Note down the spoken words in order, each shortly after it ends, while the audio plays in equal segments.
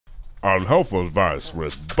Unhelpful Advice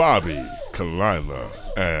with Bobby, Kalila,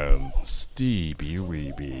 and Stevie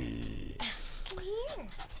Weeby.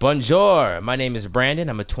 Bonjour. My name is Brandon.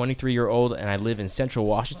 I'm a 23-year-old and I live in Central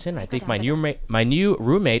Washington. I think my new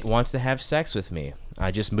roommate wants to have sex with me. I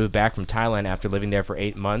just moved back from Thailand after living there for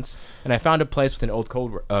 8 months, and I found a place with an old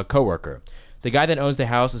coworker. The guy that owns the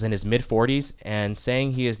house is in his mid-40s, and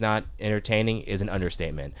saying he is not entertaining is an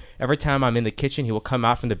understatement. Every time I'm in the kitchen, he will come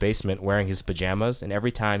out from the basement wearing his pajamas, and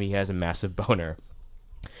every time he has a massive boner.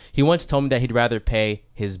 He once told me that he'd rather pay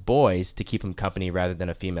his boys to keep him company rather than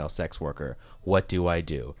a female sex worker. What do I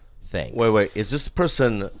do? Thanks. Wait. Is this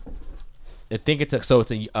person... I think it's a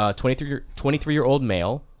 23-year-old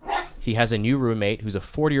male. He has a new roommate who's a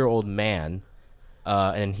 40-year-old man,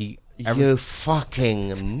 and he... You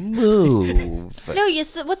fucking move. No,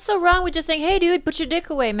 what's so wrong with just saying, hey, dude, put your dick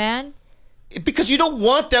away, man? Because you don't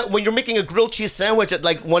want that when you're making a grilled cheese sandwich at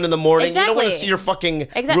like 1 in the morning. Exactly. You don't want to see your fucking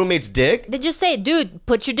roommate's dick. They just say, dude,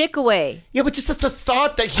 put your dick away. Yeah, but just the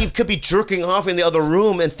thought that he could be jerking off in the other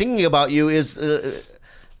room and thinking about you is...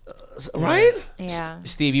 right? Yeah.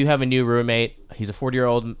 Steve, you have a new roommate. He's a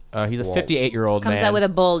 40-year-old. He's a 58-year-old man. Comes out with a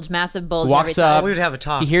bulge, massive bulge Walks every time. up. We would have a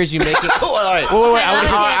talk. He hears you making. All right. Wait.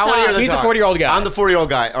 I want to hear the He's talk. the 40-year-old guy. I'm the 40-year-old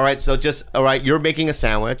guy. All right. So all right. You're making a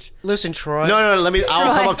sandwich. Listen, Troy. No.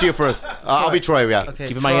 I'll come up to you first. I'll be Troy. Yeah. Okay,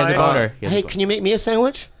 Keep in mind he has a boner. Hey, can you make me a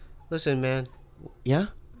sandwich? Listen, man. Yeah.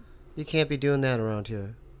 You can't be doing that around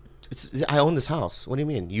here. I own this house. What do you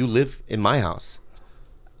mean? You live in my house.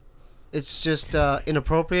 It's just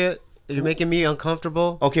inappropriate. You're making me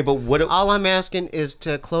uncomfortable. Okay, but what? All I'm asking is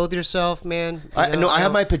to clothe yourself, man. I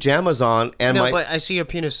have my pajamas on and no, my. but I see your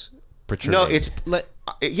penis. No, it's.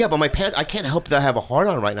 Yeah, but my pants. I can't help that I have a hard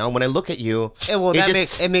on right now. When I look at you,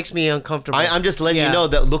 it makes me uncomfortable. I'm just letting you know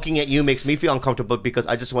that looking at you makes me feel uncomfortable because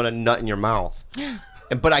I just want to nut in your mouth.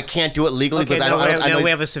 But I can't do it legally because I know we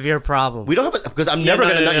have a severe problem. We don't have because I'm never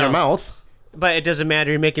going to nut in your mouth. But it doesn't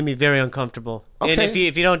matter. You're making me very uncomfortable. Okay. And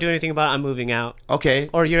if you don't do anything about it, I'm moving out. Okay.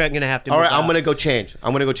 Or you're going to have to move out. I'm going to go change.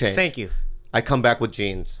 Thank you. I come back with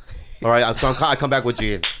jeans. All right. I come back with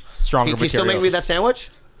jeans. Stronger Can you still make me that sandwich?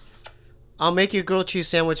 I'll make you a grilled cheese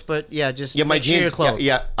sandwich, but just my make jeans. Sure you're clothed.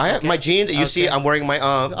 Yeah. I have my jeans. You see, I'm wearing my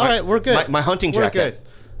all right, we're good. My hunting jacket. We're good.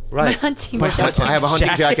 Right. My hunting jacket. I have a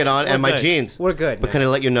hunting jacket on and my jeans. We're good. But can I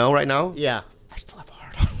let you know right now? Yeah. I still have a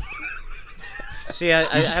hard on. See, I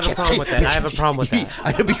have a problem with that. I have a problem with that.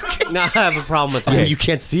 I know, but you can't. No, I have a problem with that. Okay. You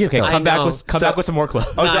can't see it. Okay, though. come back with some more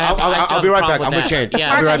clothes. I'll be right back. I'm gonna change.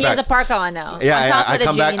 Yeah. I'll be right He has a back. parka on now. Yeah, on top I of the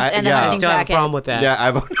come back, jeans I- and yeah. the I hunting still have a jacket. problem with that. Yeah, I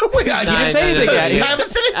have. No, wait, You didn't say anything yet. I haven't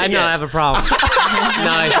said anything I know yet. I have a problem. No,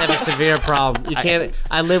 I have a severe problem. You can't.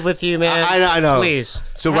 I live with you, man. I know. Please.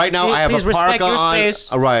 So right now I have Please a respect parka your on.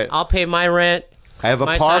 space. All right. I'll pay my rent. I have a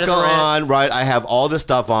my side of parka the rent. on. Right. I have all this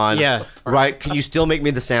stuff on. Yeah. Right. Can you still make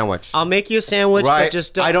me the sandwich? I'll make you a sandwich, Right. but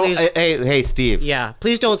just don't. I don't. Please, Hey, Steve. yeah.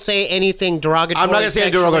 Please don't say anything derogatory. I'm not gonna say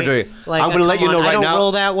anything sexually. derogatory. Like, I'm gonna let come you know on, right I don't now.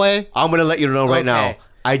 roll that way. I'm gonna let you know right now. Okay.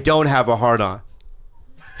 I don't have a hard on.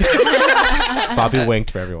 Bobby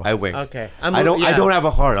winked for everyone. I winked. Okay. I don't have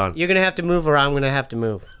a hard on. You're gonna have to move, or I'm gonna have to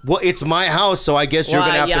move. Well, it's my house, so I guess you're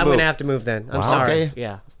gonna have to I'm move. gonna have to move then. I'm Wow. sorry. Okay.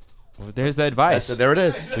 Yeah. Well, there's the advice. So there it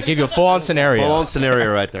is. We gave you a full-on scenario. Full-on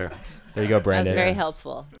scenario right there. There you go, That was Brandon. very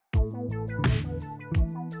helpful.